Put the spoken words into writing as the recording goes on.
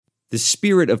The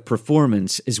spirit of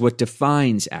performance is what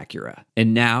defines Acura.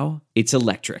 And now, it's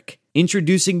electric.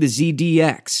 Introducing the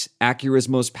ZDX, Acura's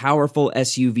most powerful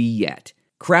SUV yet.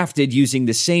 Crafted using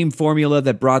the same formula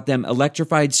that brought them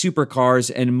electrified supercars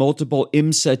and multiple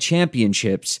IMSA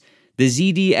championships, the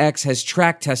ZDX has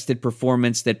track-tested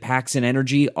performance that packs an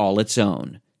energy all its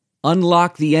own.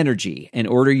 Unlock the energy and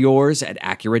order yours at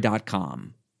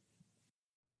Acura.com.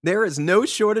 There is no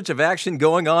shortage of action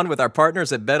going on with our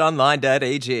partners at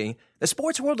BetOnline.ag. The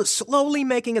sports world is slowly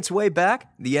making its way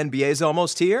back. The NBA is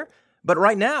almost here. But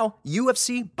right now,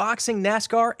 UFC, boxing,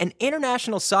 NASCAR, and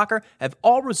international soccer have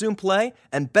all resumed play,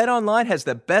 and BetOnline has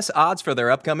the best odds for their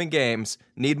upcoming games.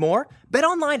 Need more?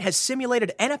 BetOnline has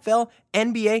simulated NFL,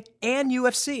 NBA, and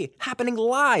UFC happening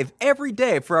live every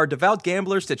day for our devout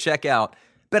gamblers to check out.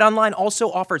 BetOnline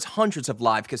also offers hundreds of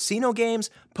live casino games,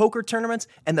 poker tournaments,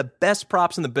 and the best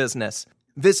props in the business.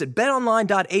 Visit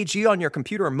betonline.ag on your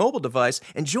computer or mobile device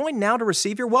and join now to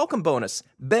receive your welcome bonus.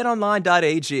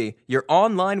 betonline.ag, your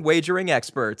online wagering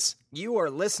experts. You are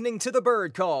listening to The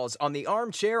Bird Calls on the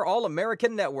Armchair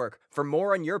All-American Network. For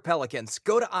more on your Pelicans,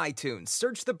 go to iTunes,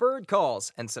 search The Bird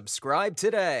Calls, and subscribe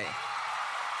today.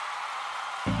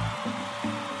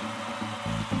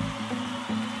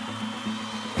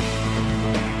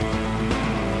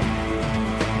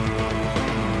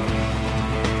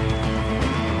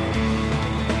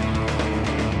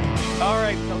 All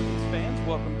right, Pelicans fans,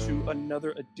 welcome to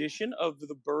another edition of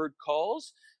The Bird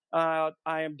Calls. I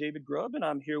am David Grubb, and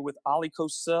I'm here with Ali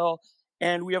Cosell,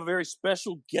 and we have a very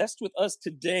special guest with us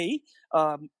today,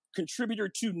 contributor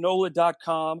to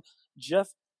NOLA.com, Jeff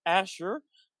Asher.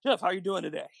 Jeff, how are you doing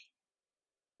today?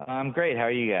 I'm great. How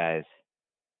are you guys?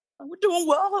 We're doing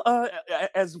well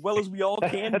as we all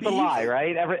can That's be. a lie,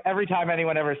 right? Every time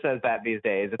anyone ever says that these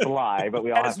days, it's a lie, but we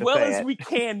all have to say it. As well as we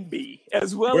can be.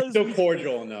 We're still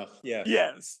cordial enough, yeah.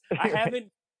 Yes. I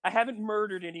haven't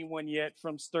murdered anyone yet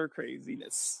from stir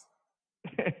craziness.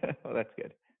 Well, that's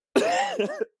good.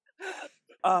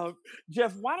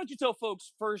 Jeff, why don't you tell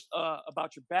folks first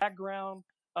about your background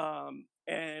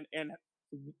and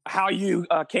how you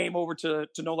came over to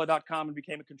NOLA.com and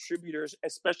became a contributor,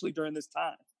 especially during this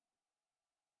time?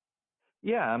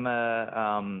 Yeah, I'm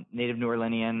a native New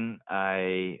Orleanian.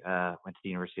 I went to the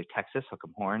University of Texas,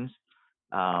 Hook'em Horns,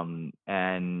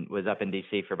 and was up in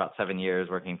D.C. for about 7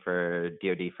 years, working for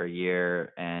DoD for a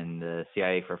year and the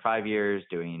CIA for 5 years,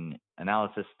 doing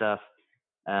analysis stuff.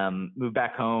 Moved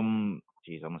back home,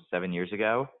 almost 7 years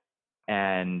ago,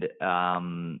 and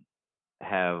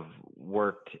have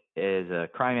worked as a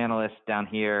crime analyst down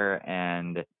here.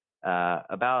 And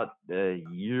about a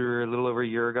little over a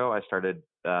year ago, I started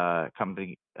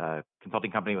consulting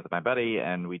company with my buddy,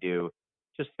 and we do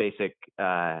just basic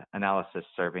analysis,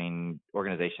 serving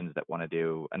organizations that want to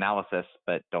do analysis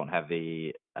but don't have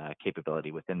the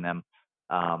capability within them.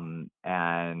 When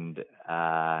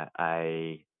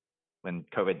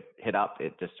COVID hit up,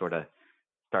 it just sort of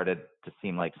started to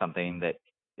seem like something that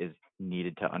is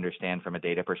needed to understand from a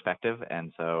data perspective.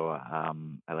 And so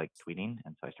I like tweeting.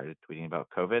 And so I started tweeting about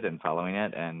COVID and following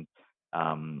it. And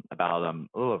about a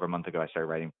little over a month ago, I started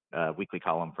writing a weekly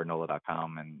column for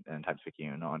NOLA.com and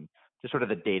Times-Picayune on just sort of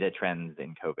the data trends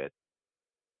in COVID.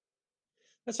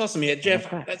 That's awesome. Yeah, Jeff,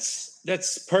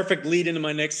 that's perfect lead into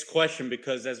my next question,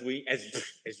 because as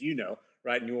you know,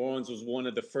 right, New Orleans was one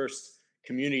of the first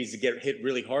communities to get hit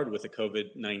really hard with the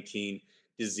COVID-19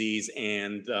 disease.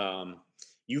 And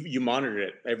you monitored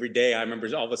it every day. I remember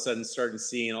all of a sudden starting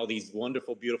seeing all these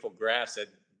wonderful, beautiful graphs that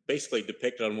basically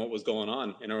depicted on what was going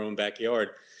on in our own backyard.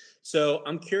 So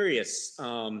I'm curious,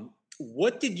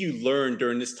 what did you learn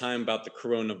during this time about the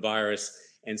coronavirus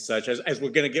and such? As we're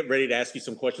going to get ready to ask you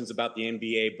some questions about the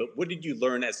NBA, but what did you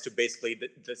learn as to basically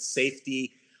the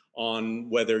safety on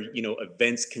whether,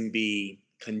 events can be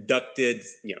conducted,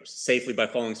 safely by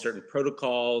following certain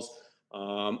protocols,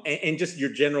 and just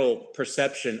your general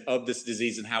perception of this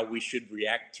disease and how we should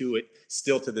react to it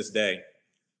still to this day?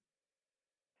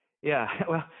 Yeah,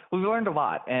 well, we've learned a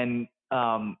lot, and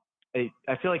I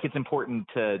feel like it's important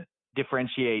to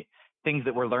differentiate things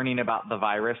that we're learning about the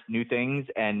virus, new things,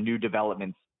 and new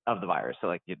developments of the virus. So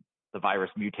like the virus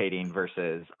mutating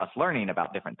versus us learning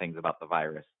about different things about the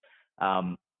virus.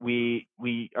 We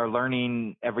are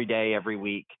learning every day, every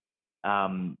week.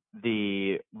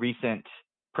 The recent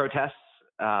protests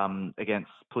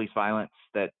against police violence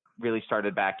that really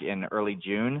started back in early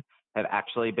June have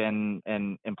actually been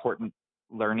an important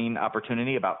learning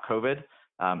opportunity about COVID.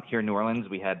 Here in New Orleans,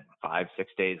 we had 5-6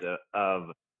 days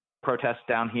of protests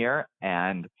down here,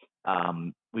 and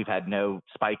we've had no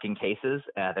spike in cases.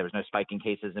 There was no spike in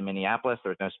cases in Minneapolis. There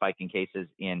was no spike in cases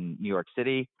in New York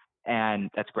City, and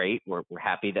that's great. We're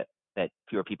happy that that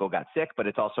fewer people got sick, but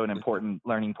it's also an important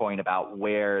learning point about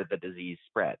where the disease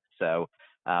spread. So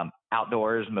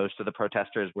outdoors, most of the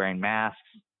protesters wearing masks,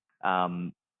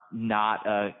 not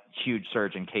a huge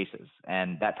surge in cases.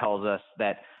 And that tells us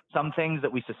that some things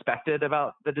that we suspected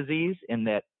about the disease, in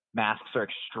that masks are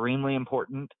extremely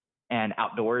important and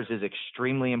outdoors is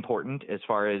extremely important as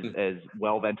far as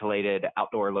well-ventilated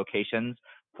outdoor locations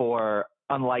for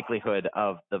unlikelihood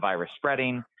of the virus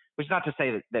spreading, which is not to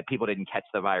say that people didn't catch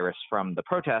the virus from the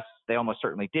protests. They almost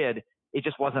certainly did. It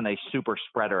just wasn't a super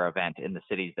spreader event in the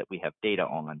cities that we have data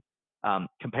on.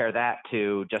 Compare that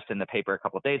to just in the paper a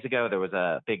couple of days ago, there was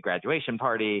a big graduation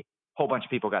party. Whole bunch of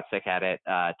people got sick at it.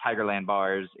 Tigerland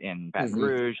bars in Baton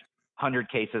Rouge, 100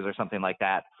 cases or something like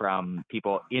that from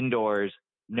people indoors,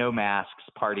 no masks,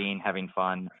 partying, having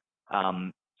fun.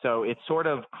 So it sort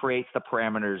of creates the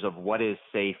parameters of what is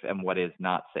safe and what is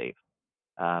not safe.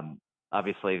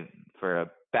 Obviously, for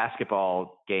a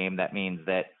basketball game, that means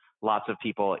that lots of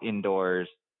people indoors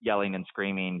yelling and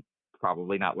screaming,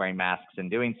 probably not wearing masks and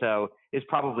doing so is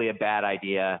probably a bad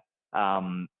idea.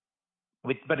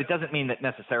 But it doesn't mean that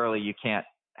necessarily you can't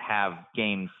have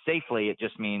games safely. It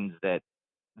just means that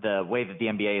the way that the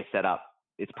NBA is set up,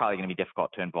 it's probably going to be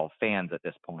difficult to involve fans at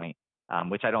this point,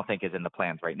 which I don't think is in the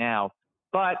plans right now.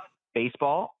 But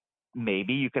baseball,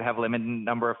 maybe you could have a limited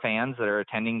number of fans that are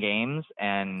attending games,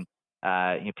 and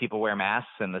people wear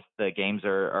masks, and the games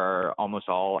are almost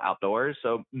all outdoors.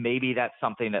 So maybe that's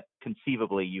something that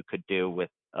conceivably you could do with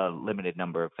a limited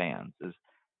number of fans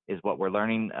is what we're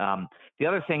learning. The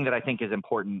other thing that I think is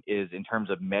important is in terms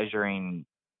of measuring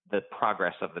the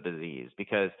progress of the disease,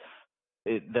 because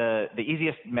the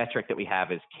easiest metric that we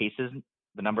have is cases,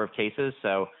 the number of cases.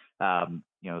 So,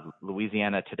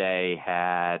 Louisiana today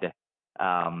had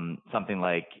something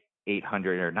like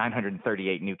 800 or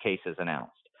 938 new cases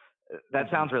announced.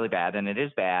 That sounds really bad, and it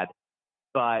is bad,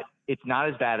 but it's not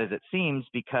as bad as it seems,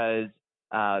 because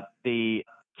the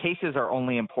cases are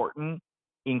only important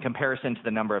in comparison to the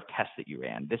number of tests that you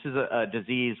ran. This is a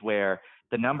disease where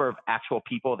the number of actual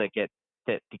people that get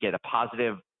a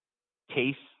positive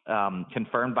case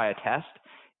confirmed by a test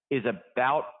is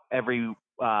about every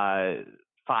 5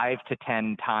 to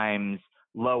 10 times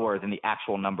lower than the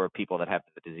actual number of people that have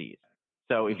the disease.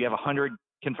 So if you have 100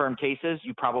 confirmed cases,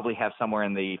 you probably have somewhere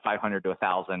in the 500 to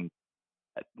 1,000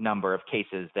 number of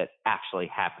cases that actually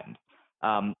happened.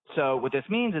 So what this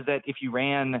means is that if you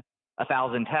ran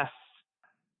 1,000 tests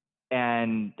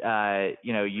and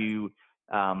you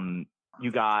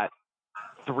got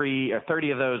 3 or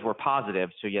 30 of those were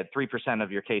positive, so you had 3%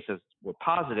 of your cases were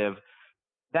positive,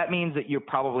 that means that you're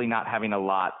probably not having a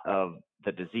lot of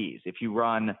the disease. If you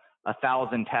run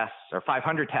 1,000 tests or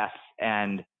 500 tests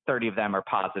and 30 of them are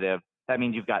positive, that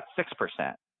means you've got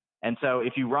 6%. And so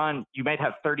if you might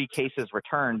have 30 cases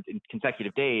returned in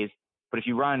consecutive days, but if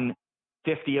you run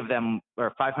 50 of them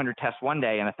or 500 tests one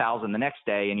day and 1,000 the next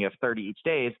day, and you have 30 each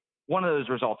day, one of those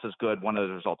results is good, one of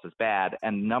those results is bad,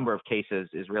 and the number of cases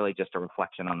is really just a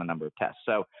reflection on the number of tests.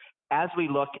 So as we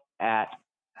look at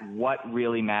what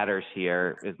really matters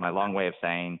here, is my long way of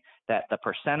saying that the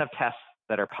percent of tests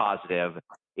that are positive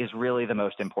is really the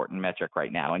most important metric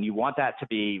right now. And you want that to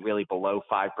be really below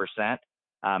 5%.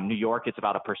 New York, it's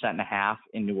about 1.5%.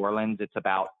 In New Orleans, it's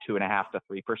about 2.5% to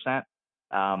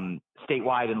 3%.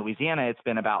 Statewide in Louisiana, it's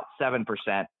been about 7%,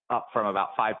 up from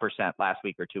about 5% last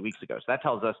week or 2 weeks ago. So that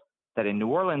tells us that in New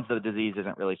Orleans, the disease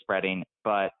isn't really spreading,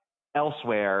 but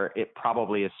elsewhere, it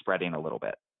probably is spreading a little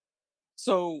bit.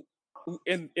 So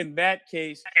in that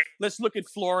case, let's look at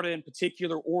Florida in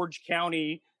particular, Orange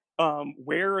County,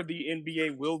 where the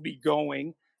NBA will be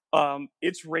going.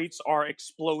 Its rates are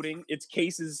exploding. Its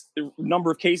cases, the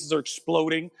number of cases are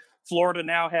exploding. Florida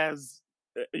now has,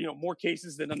 more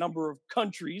cases than a number of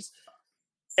countries.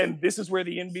 And this is where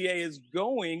the NBA is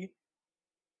going,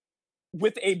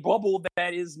 with a bubble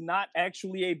that is not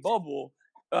actually a bubble.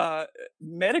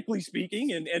 Medically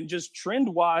speaking, and just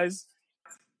trend-wise,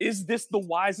 is this the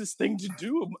wisest thing to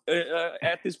do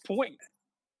at this point?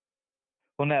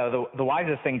 Well, no, the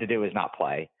wisest thing to do is not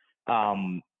play.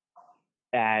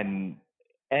 And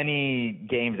any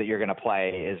games that you're going to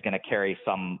play is going to carry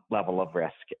some level of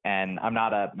risk. And I'm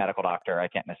not a medical doctor. I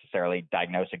can't necessarily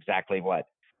diagnose exactly what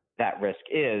that risk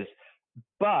is.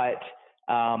 But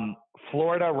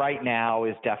Florida right now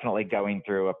is definitely going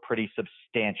through a pretty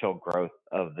substantial growth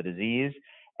of the disease.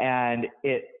 And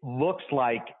it looks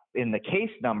like in the case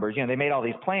numbers, they made all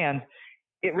these plans.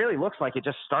 It really looks like it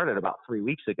just started about 3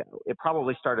 weeks ago. It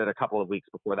probably started a couple of weeks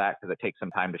before that, because it takes some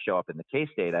time to show up in the case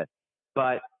data.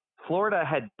 But Florida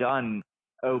had done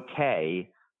okay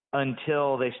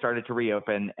until they started to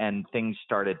reopen and things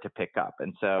started to pick up.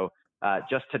 And so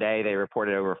Just today, they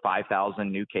reported over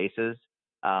 5,000 new cases,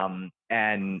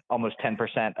 and almost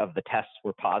 10% of the tests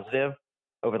were positive.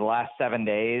 Over the last 7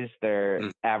 days, they're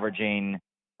averaging,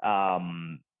 a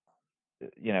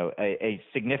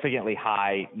significantly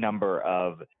high number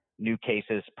of new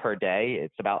cases per day.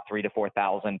 It's about 3,000 to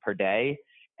 4,000 per day,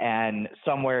 and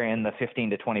somewhere in the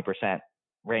 15 to 20%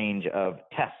 range of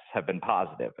tests have been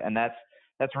positive, and that's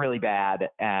really bad,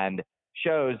 and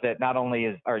shows that not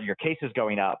only are your cases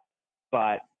going up,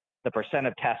 but the percent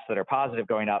of tests that are positive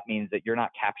going up means that you're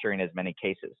not capturing as many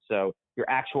cases. So your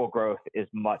actual growth is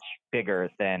much bigger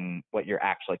than what you're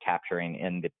actually capturing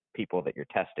in the people that you're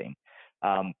testing.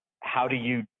 How do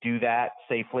you do that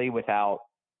safely without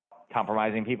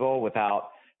compromising people? Without,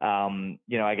 I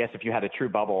guess if you had a true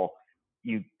bubble,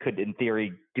 you could, in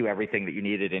theory, do everything that you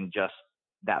needed in just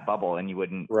that bubble, and you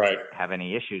wouldn't have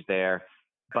any issues there.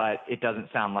 But it doesn't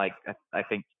sound like, I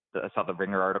think I saw the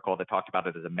Ringer article that talked about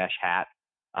it as a mesh hat.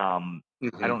 I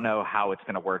don't know how it's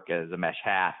going to work as a mesh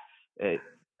hat.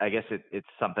 I guess it's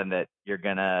something that you're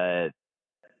going to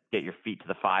get your feet to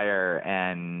the fire,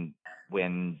 and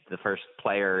when the first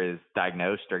player is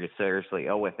diagnosed or gets seriously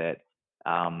ill with it,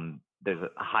 there's a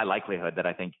high likelihood that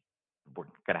I think we're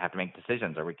going to have to make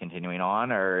decisions. Are we continuing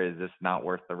on, or is this not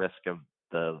worth the risk of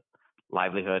the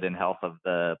livelihood and health of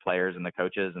the players and the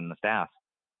coaches and the staff?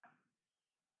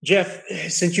 Jeff,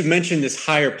 since you mentioned this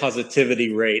higher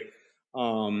positivity rate,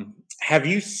 have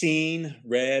you seen,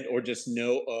 read, or just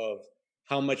know of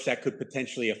how much that could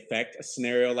potentially affect a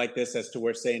scenario like this, as to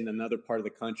where, say, in another part of the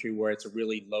country where it's a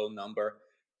really low number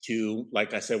to,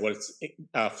 like I said, what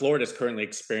Florida is currently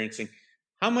experiencing?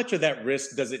 How much of that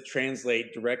risk does it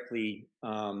translate directly,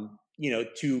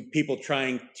 to people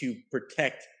trying to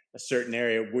protect a certain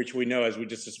area, which we know, as we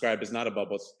just described, is not a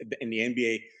bubble, and the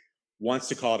NBA wants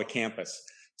to call it a campus?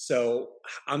 So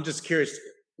I'm just curious,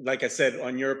 like I said,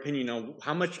 on your opinion on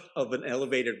how much of an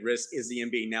elevated risk is the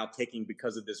NBA now taking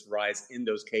because of this rise in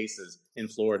those cases in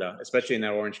Florida, especially in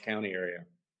that Orange County area?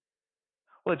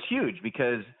 Well, it's huge,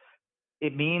 because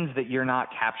it means that you're not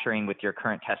capturing with your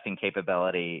current testing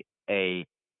capability a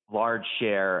large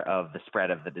share of the spread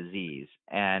of the disease.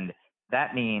 And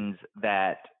that means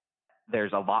that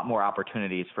there's a lot more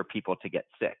opportunities for people to get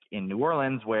sick. In New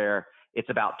Orleans, where it's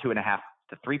about 2.5%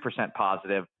 to 3%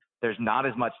 positive, there's not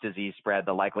as much disease spread.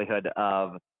 The likelihood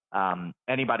of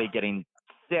anybody getting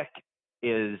sick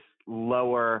is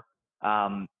lower,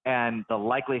 and the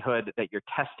likelihood that your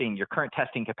current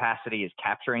testing capacity is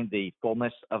capturing the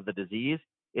fullness of the disease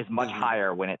is much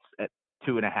higher when it's at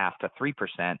 2.5% to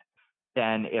 3%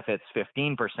 than if it's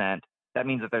 15%. That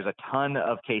means that there's a ton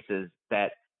of cases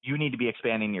that you need to be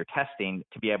expanding your testing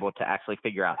to be able to actually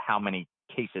figure out how many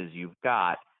cases you've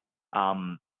got.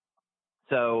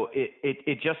 So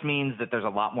it just means that there's a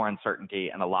lot more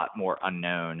uncertainty and a lot more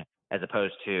unknown, as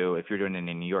opposed to if you're doing it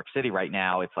in New York City right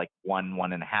now, it's like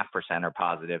 1.5% are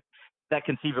positive. That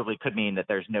conceivably could mean that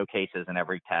there's no cases, and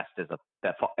every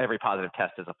positive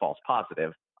test is a false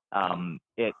positive.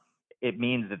 It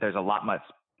means that there's a lot much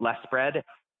less spread,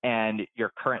 and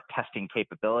your current testing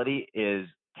capability is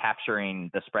capturing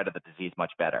the spread of the disease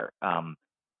much better.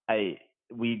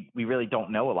 We really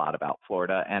don't know a lot about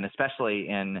Florida, and especially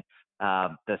in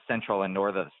the central and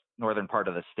northern part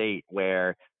of the state,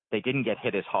 where they didn't get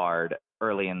hit as hard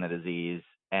early in the disease,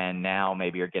 and now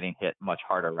maybe are getting hit much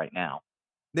harder right now.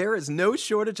 There is no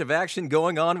shortage of action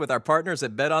going on with our partners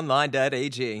at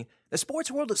BetOnline.ag. The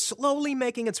sports world is slowly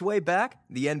making its way back.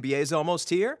 The NBA is almost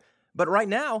here. But right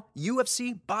now,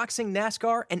 UFC, boxing,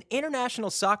 NASCAR, and international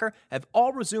soccer have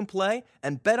all resumed play,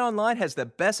 and BetOnline has the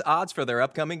best odds for their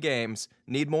upcoming games.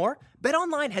 Need more?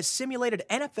 BetOnline has simulated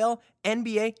NFL,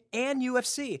 NBA, and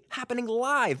UFC happening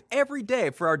live every day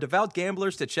for our devout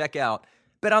gamblers to check out.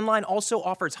 BetOnline also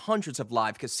offers hundreds of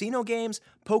live casino games,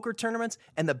 poker tournaments,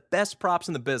 and the best props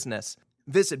in the business.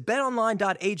 Visit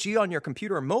betonline.ag on your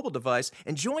computer or mobile device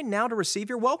and join now to receive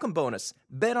your welcome bonus.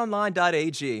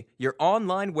 BetOnline.ag, your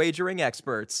online wagering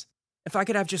experts. If I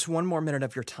could have just one more minute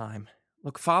of your time.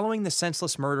 Look, following the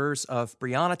senseless murders of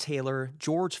Breonna Taylor,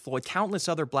 George Floyd, countless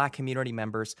other Black community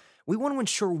members, we want to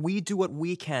ensure we do what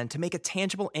we can to make a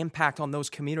tangible impact on those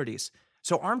communities.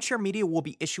 So Armchair Media will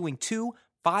be issuing 2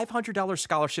 $500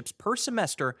 scholarships per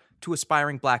semester to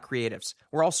aspiring Black creatives.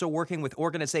 We're also working with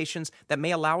organizations that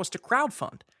may allow us to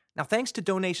crowdfund. Now, thanks to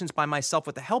donations by myself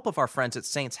with the help of our friends at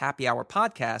Saints Happy Hour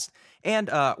podcast and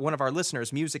one of our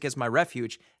listeners, Music is My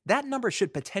Refuge, that number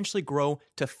should potentially grow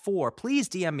to 4. Please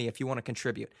DM me if you want to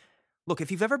contribute. Look, if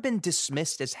you've ever been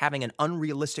dismissed as having an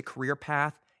unrealistic career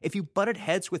path, if you butted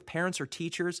heads with parents or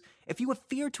teachers, if you have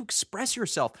feared to express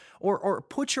yourself or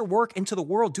put your work into the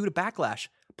world due to backlash,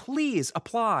 please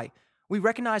apply. We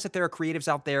recognize that there are creatives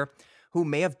out there who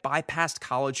may have bypassed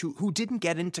college, who didn't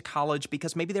get into college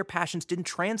because maybe their passions didn't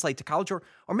translate to college, or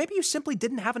maybe you simply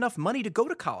didn't have enough money to go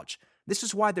to college. This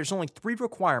is why there's only 3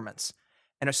 requirements.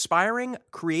 An aspiring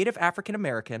creative African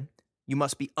American, you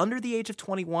must be under the age of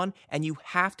 21, and you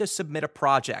have to submit a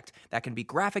project. That can be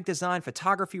graphic design,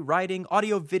 photography, writing,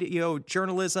 audio, video,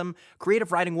 journalism,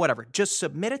 creative writing, whatever. Just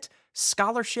submit it.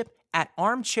 Scholarship at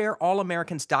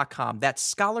armchairallamericans.com. That's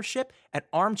scholarship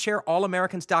at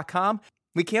armchairallamericans.com.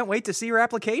 We can't wait to see your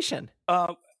application.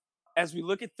 As we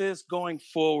look at this going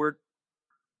forward,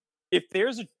 if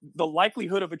there's the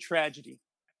likelihood of a tragedy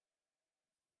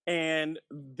and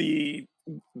the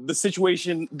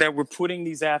situation that we're putting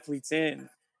these athletes in,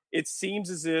 it seems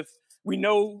as if we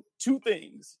know 2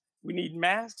 things. We need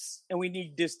masks and we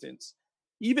need distance.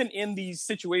 Even in these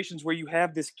situations where you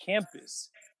have this campus,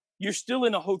 you're still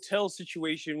in a hotel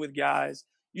situation with guys.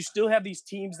 You still have these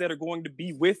teams that are going to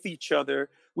be with each other.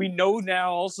 We know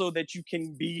now also that you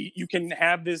can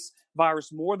have this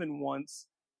virus more than once.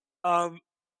 I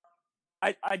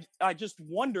just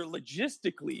wonder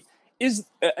logistically,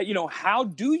 how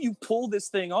do you pull this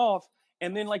thing off?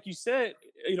 And then, like you said,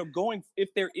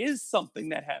 if there is something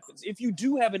that happens, if you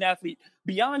do have an athlete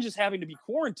beyond just having to be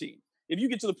quarantined, if you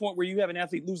get to the point where you have an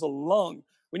athlete lose a lung,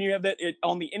 when you have that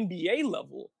on the NBA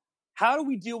level, how do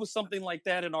we deal with something like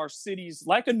that in our cities,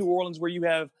 like in New Orleans, where you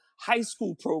have high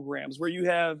school programs, where you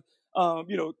have,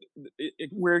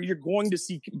 where you're going to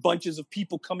see bunches of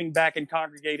people coming back and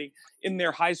congregating in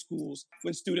their high schools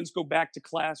when students go back to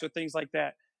class or things like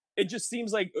that? It just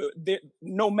seems like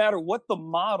no matter what the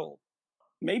model,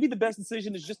 maybe the best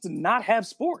decision is just to not have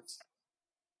sports.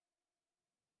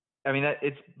 I mean,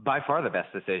 it's by far the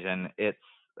best decision.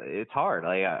 It's hard.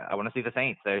 Like, I want to see the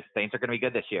Saints. The Saints are going to be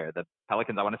good this year. The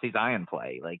Pelicans, I want to see Zion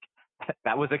play. Like,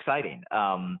 that was exciting.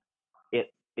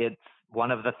 It's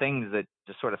one of the things that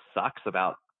just sort of sucks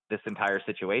about this entire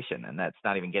situation, and that's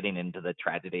not even getting into the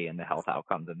tragedy and the health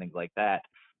outcomes and things like that.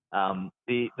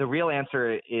 The real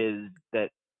answer is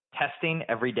that testing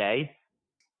every day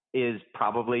is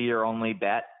probably your only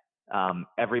bet.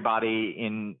 Everybody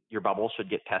in your bubble should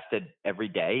get tested every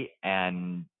day,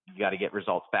 and you got to get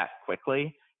results back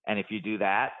quickly. And if you do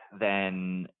that,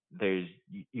 then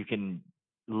you can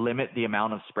limit the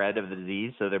amount of spread of the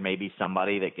disease. So there may be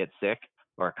somebody that gets sick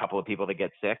or a couple of people that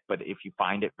get sick, but if you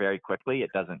find it very quickly,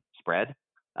 it doesn't spread.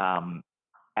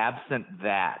 Absent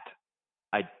that,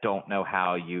 I don't know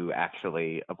how you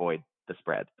actually avoid the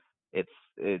spread. It's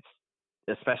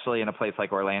especially in a place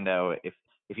like Orlando, if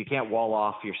you can't wall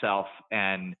off yourself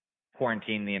and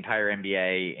quarantine the entire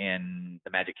NBA in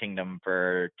the Magic Kingdom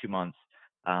for 2 months,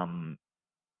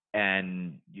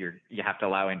 and you have to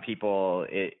allow in people,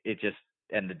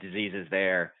 and the disease is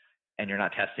there, and you're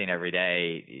not testing every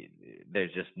day,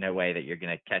 there's just no way that you're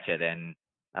going to catch it. And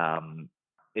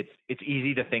it's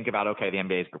easy to think about, okay, the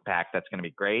NBA is packed, that's going to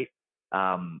be great.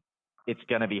 It's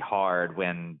going to be hard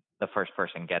when the first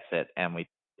person gets it, and we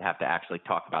have to actually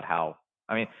talk about how.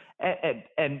 I mean,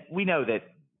 and we know that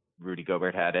Rudy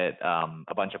Gobert had it.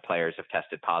 A bunch of players have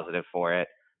tested positive for it.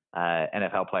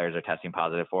 NFL players are testing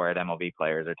positive for it. MLB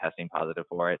players are testing positive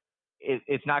for it.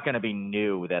 It's not going to be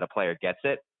new that a player gets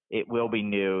it. It will be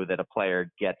new that a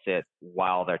player gets it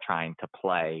while they're trying to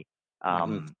play,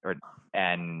 and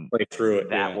play through it.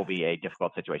 That will be a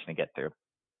difficult situation to get through.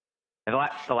 And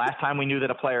the last time we knew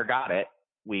that a player got it,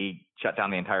 we shut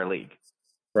down the entire league.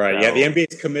 Right. So, yeah. The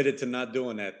NBA is committed to not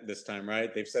doing that this time,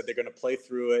 right? They've said they're going to play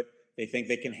through it. They think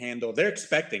they can handle. They're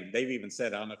expecting. They've even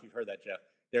said, I don't know if you've heard that, Jeff.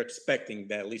 They're expecting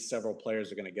that at least several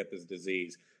players are going to get this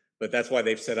disease. But that's why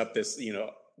they've set up this,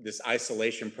 this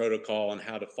isolation protocol and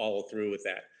how to follow through with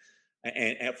that,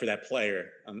 and for that player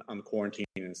on quarantine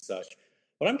and such.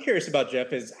 What I'm curious about,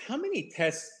 Jeff, is how many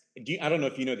tests. I don't know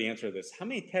if you know the answer to this. How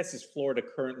many tests is Florida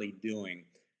currently doing?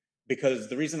 Because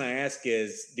the reason I ask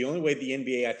is the only way the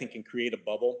NBA, I think, can create a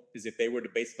bubble is if they were to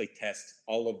basically test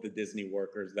all of the Disney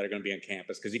workers that are going to be on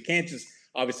campus. Because you can't just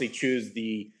obviously choose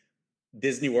the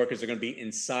Disney workers that are going to be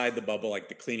inside the bubble, like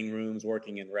the cleaning rooms,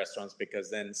 working in restaurants, because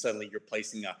then suddenly you're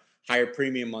placing a higher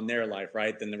premium on their life,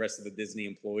 right, than the rest of the Disney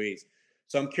employees.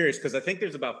 So I'm curious, because I think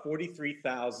there's about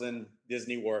 43,000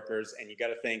 Disney workers, and you got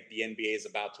to think the NBA is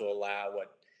about to allow,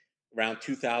 around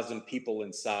 2,000 people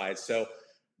inside. So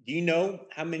do you know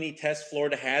how many tests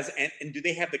Florida has, and do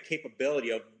they have the capability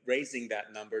of raising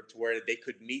that number to where they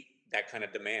could meet that kind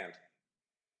of demand?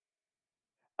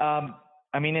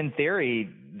 I mean, in theory,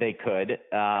 they could.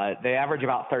 They average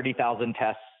about 30,000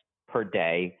 tests per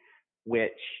day,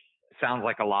 which sounds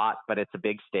like a lot, but it's a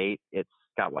big state. It's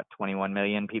got, 21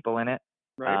 million people in it?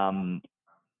 Right.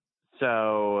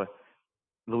 So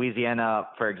Louisiana,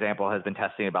 for example, has been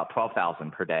testing about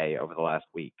 12,000 per day over the last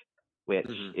week,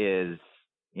 which is,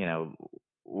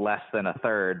 less than a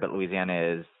third, but Louisiana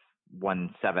is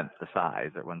 1/7 the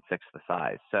size or 1/6 the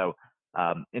size. So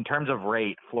in terms of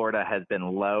rate, Florida has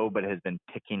been low, but has been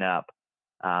picking up.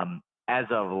 As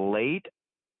of late,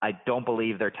 I don't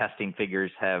believe their testing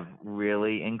figures have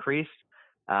really increased.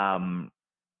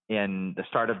 In the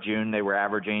start of June, they were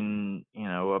averaging,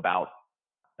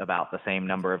 about the same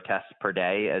number of tests per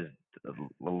day, as a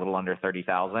little under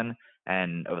 30,000.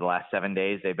 And over the last 7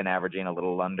 days, they've been averaging a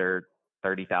little under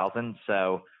 30,000.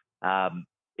 So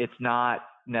it's not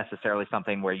necessarily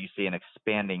something where you see an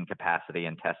expanding capacity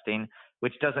in testing,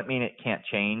 which doesn't mean it can't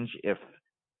change. If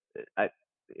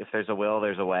there's a will,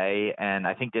 there's a way. And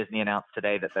I think Disney announced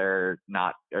today that they're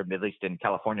not, or at least in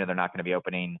California, they're not going to be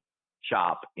opening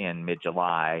shop in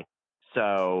mid-July.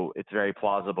 So it's very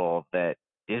plausible that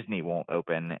Disney won't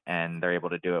open and they're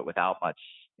able to do it without much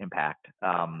impact.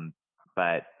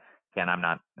 But again, I'm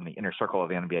not in the inner circle of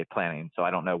the NBA planning, so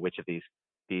I don't know which of these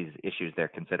issues they're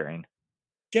considering.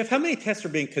 Jeff, how many tests are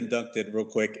being conducted, real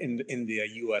quick, in the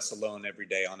U.S. alone every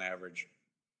day on average?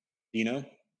 Do you know?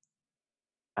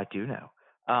 I do know.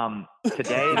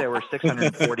 Today there were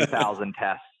 640,000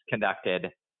 tests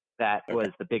conducted. That was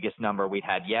the biggest number we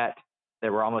had yet.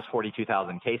 There were almost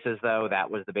 42,000 cases, though. That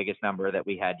was the biggest number that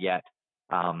we had yet.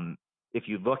 If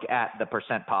you look at the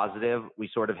percent positive, we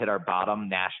sort of hit our bottom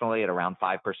nationally at around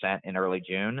 5% in early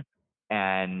June.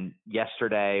 And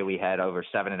yesterday we had over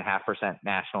 7.5%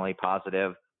 nationally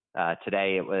positive.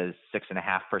 Today it was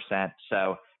 6.5%.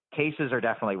 So cases are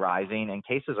definitely rising, and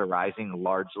cases are rising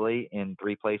largely in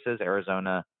 3 places: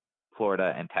 Arizona,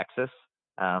 Florida, and Texas.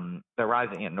 They're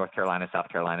rising in North Carolina, South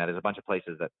Carolina. There's a bunch of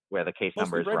places where the case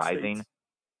number is rising. States.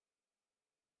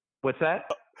 What's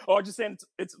that? Oh, I'm just saying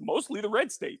it's mostly the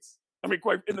red states. I mean,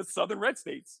 quite in the southern red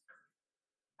states.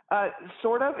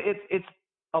 Sort of. It's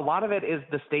a lot of it is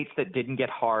the states that didn't get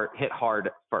hit hard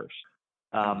first.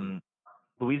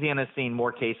 Louisiana's seen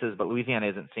more cases, but Louisiana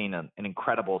isn't seeing an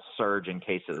incredible surge in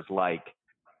cases like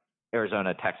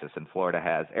Arizona, Texas, and Florida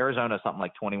has. Arizona, something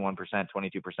like 21%,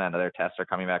 22% of their tests are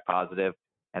coming back positive,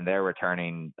 and they're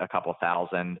returning a couple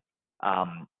thousand.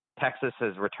 Texas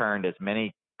has returned as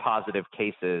many positive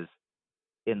cases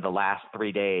in the last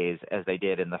 3 days as they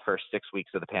did in the first 6 weeks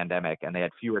of the pandemic, and they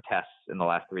had fewer tests in the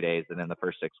last 3 days than in the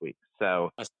first 6 weeks. So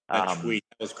that tweet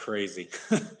was crazy.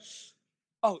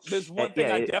 Oh, there's one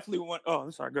thing I definitely want. Oh,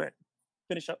 I'm sorry. Go ahead.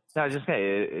 Finish up. No, I was just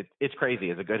saying it's crazy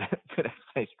is a good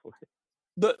explanation for it.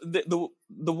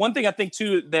 The one thing I think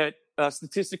too that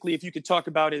statistically, if you could talk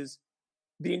about, is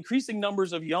the increasing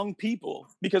numbers of young people,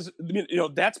 because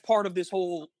that's part of this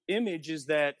whole image, is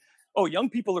that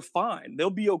young people are fine, they'll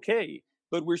be okay,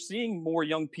 but we're seeing more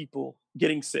young people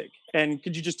getting sick. And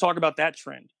could you just talk about that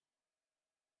trend?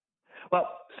 Well,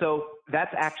 so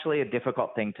that's actually a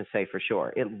difficult thing to say for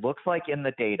sure. It looks like in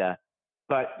the data,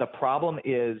 but the problem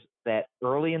is that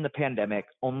early in the pandemic,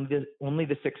 only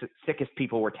the sickest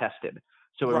people were tested.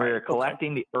 So when we were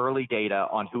collecting the early data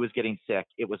on who was getting sick,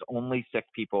 it was only sick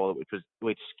people,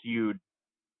 which skewed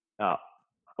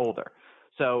older.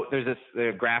 So there's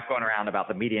this graph going around about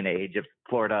the median age of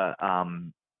Florida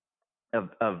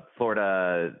of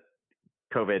Florida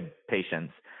COVID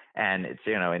patients, and it's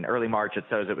in early March it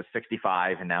shows it was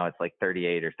 65, and now it's like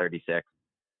 38 or 36.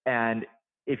 And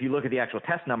if you look at the actual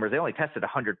test numbers, they only tested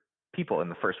 100 people in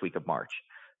the first week of March.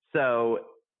 So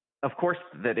of course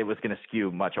that it was going to skew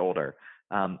much older.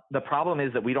 The problem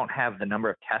is that we don't have the number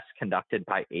of tests conducted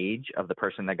by age of the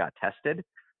person that got tested.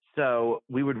 So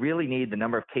we would really need the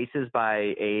number of cases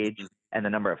by age and the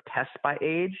number of tests by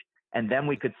age. And then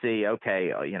we could see,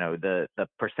 okay, the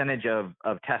percentage of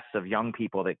tests of young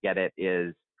people that get it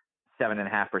is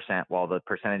 7.5%, while the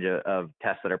percentage of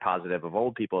tests that are positive of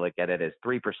old people that get it is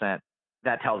 3%.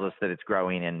 That tells us that it's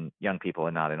growing in young people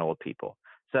and not in old people.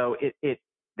 So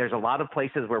there's a lot of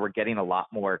places where we're getting a lot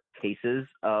more cases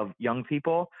of young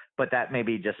people, but that may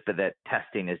be just that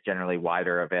testing is generally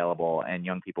wider available and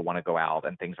young people want to go out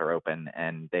and things are open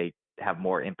and they have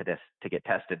more impetus to get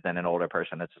tested than an older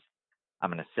person that's just, I'm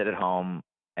going to sit at home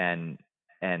and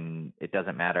it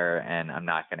doesn't matter and I'm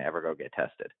not going to ever go get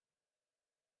tested.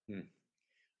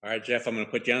 All right, Jeff, I'm going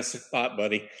to put you on the spot,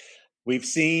 buddy. We've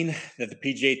seen that the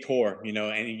PGA Tour,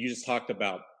 and you just talked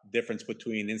about difference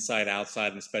between inside,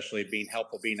 outside, and especially being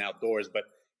helpful being outdoors. But,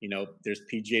 there's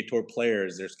PGA Tour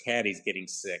players, there's caddies getting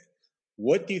sick.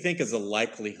 What do you think is the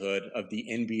likelihood of the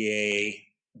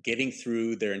NBA getting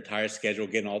through their entire schedule,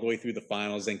 getting all the way through the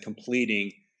finals and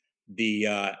completing the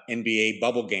NBA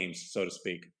bubble games, so to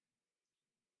speak?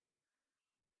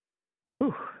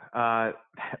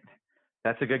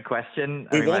 That's a good question.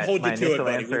 We won't hold you to it,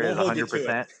 buddy. Answer is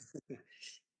 100%.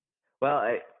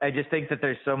 Well, I just think that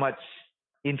there's so much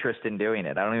interest in doing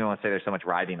it. I don't even want to say there's so much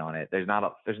riding on it. There's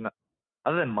not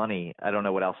other than money. I don't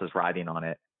know what else is riding on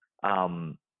it.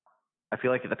 I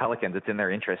feel like at the Pelicans, it's in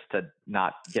their interest to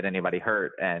not get anybody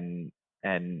hurt and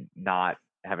not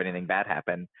have anything bad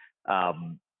happen.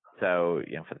 So,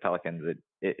 you know, for the Pelicans,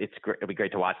 it's great. It'll be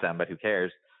great to watch them, but who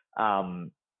cares?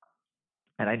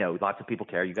 And I know lots of people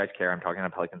care. You guys care. I'm talking on a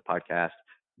Pelicans podcast,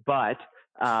 but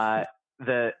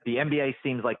the NBA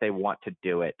seems like they want to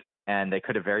do it, and they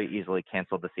could have very easily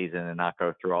canceled the season and not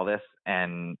go through all this.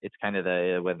 And it's kind of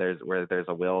where there's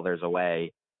a will, there's a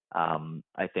way.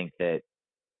 I think that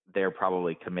they're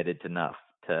probably committed enough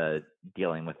to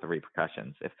dealing with the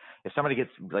repercussions. If somebody gets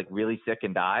like really sick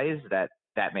and dies, that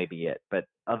may be it. But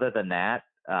other than that,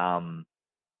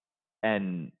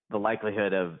 and the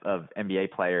likelihood of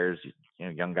NBA players, you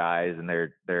know, young guys in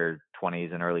their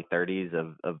 20s and early 30s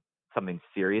of something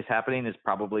serious happening is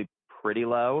probably pretty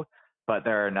low. But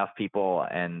there are enough people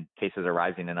and cases are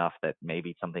rising enough that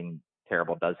maybe something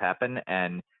terrible does happen.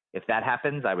 And if that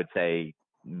happens, I would say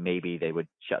maybe they would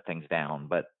shut things down.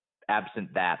 But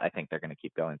absent that, I think they're going to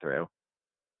keep going through.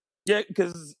 Yeah,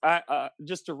 because I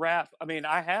just to wrap, I mean,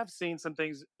 I have seen some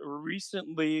things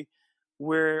recently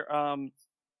where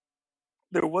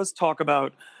there was talk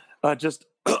about just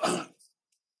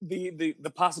the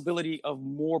possibility of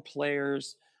more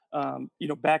players, you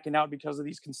know, backing out because of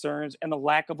these concerns and the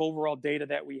lack of overall data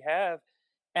that we have.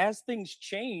 As things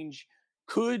change,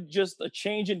 could just a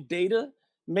change in data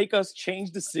make us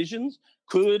change decisions?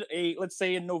 Could let's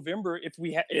say in November, if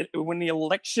when the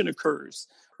election occurs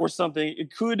or something,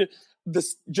 it could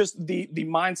just the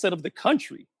mindset of the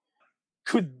country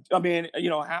could, I mean, you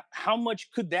know, how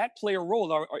much could that play a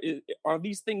role? Are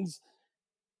these things,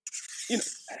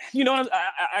 you know,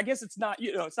 I guess it's not,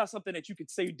 you know, it's not something that you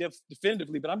could say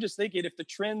definitively, but I'm just thinking if the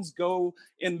trends go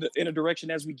in a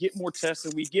direction as we get more tests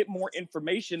and we get more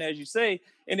information, as you say,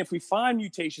 and if we find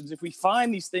mutations, if we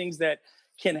find these things that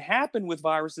can happen with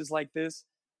viruses like this,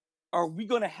 are we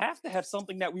going to have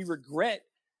something that we regret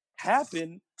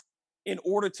happen in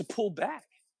order to pull back?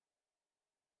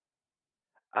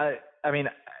 I mean,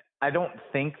 I don't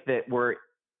think that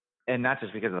and not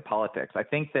just because of the politics. I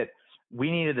think that we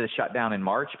needed to shut down in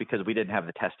March because we didn't have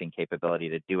the testing capability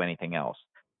to do anything else.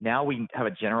 Now we have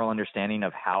a general understanding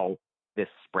of how this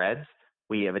spreads.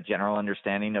 We have a general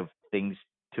understanding of things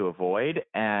to avoid,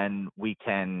 and we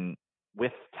can,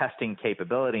 with testing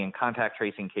capability and contact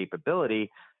tracing capability,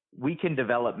 we can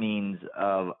develop means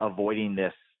of avoiding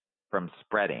this from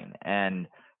spreading. And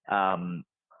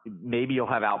maybe you'll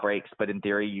have outbreaks, but in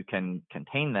theory, you can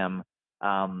contain them.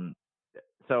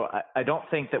 So I don't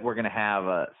think that we're going to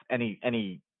have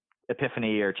any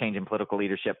epiphany or change in political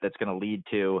leadership that's going to lead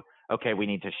to, okay, we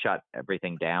need to shut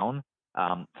everything down.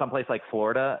 Someplace like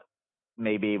Florida,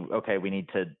 maybe, okay, we need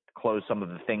to close some of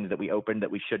the things that we opened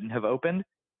that we shouldn't have opened.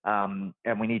 And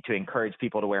we need to encourage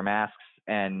people to wear masks,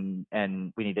 and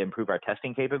we need to improve our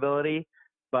testing capability.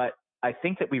 But I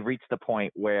think that we've reached the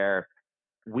point where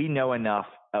we know enough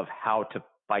of how to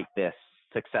fight this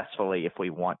successfully if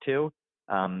we want to.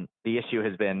 The issue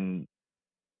has been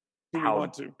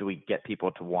how do we get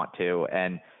people to want to?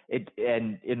 And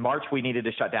in March, we needed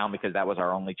to shut down because that was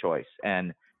our only choice.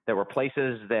 And there were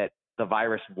places that the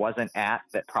virus wasn't at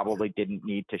that probably didn't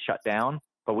need to shut down,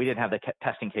 but we didn't have the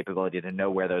testing capability to know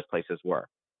where those places were.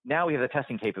 Now we have the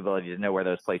testing capability to know where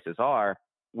those places are.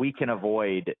 We can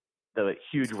avoid the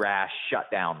huge rash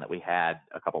shutdown that we had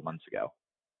a couple months ago.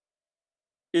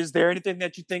 Is there anything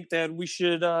that you think that we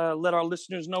should let our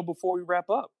listeners know before we wrap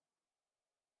up?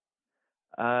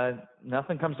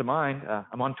 Nothing comes to mind.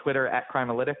 I'm on Twitter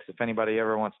 @Crimealytics. If anybody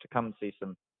ever wants to come see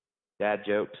some dad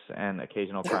jokes and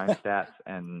occasional crime stats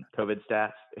and COVID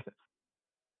stats.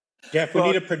 Jeff, we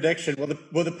need a prediction.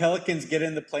 Will the Pelicans get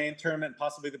in the play-in tournament,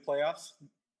 possibly the playoffs?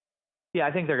 Yeah,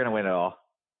 I think they're going to win it all.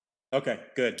 Okay,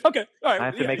 good. Okay, all right. I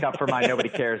have to make up for my nobody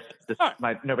cares.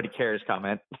 My nobody cares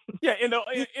comment. Yeah, end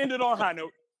it on high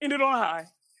note. End it on high,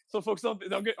 so folks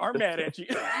aren't mad at you.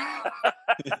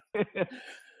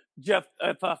 Jeff,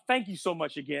 thank you so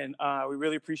much again. We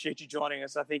really appreciate you joining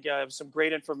us. I think you have some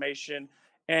great information,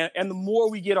 and the more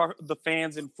we get the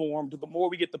fans informed, the more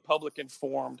we get the public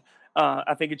informed.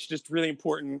 I think it's just really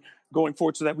important going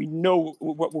forward so that we know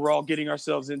what we're all getting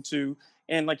ourselves into,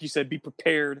 and like you said, be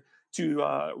prepared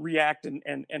to react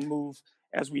and move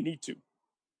as we need to.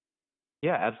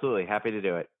 Yeah, absolutely. Happy to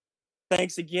do it.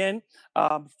 Thanks again.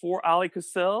 For Ali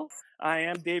Cassell, I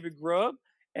am David Grubb.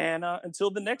 And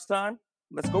until the next time,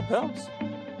 let's go Pels.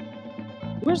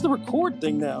 Where's the record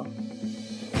thing now?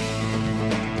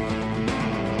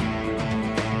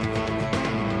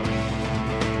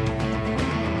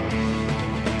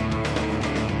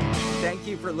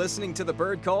 you for listening to the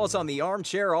Bird Calls on the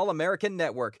Armchair All-American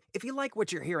Network. If you like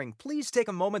what you're hearing, please take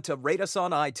a moment to rate us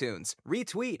on iTunes,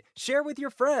 retweet, share with your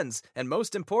friends, and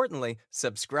most importantly,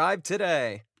 subscribe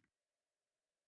today.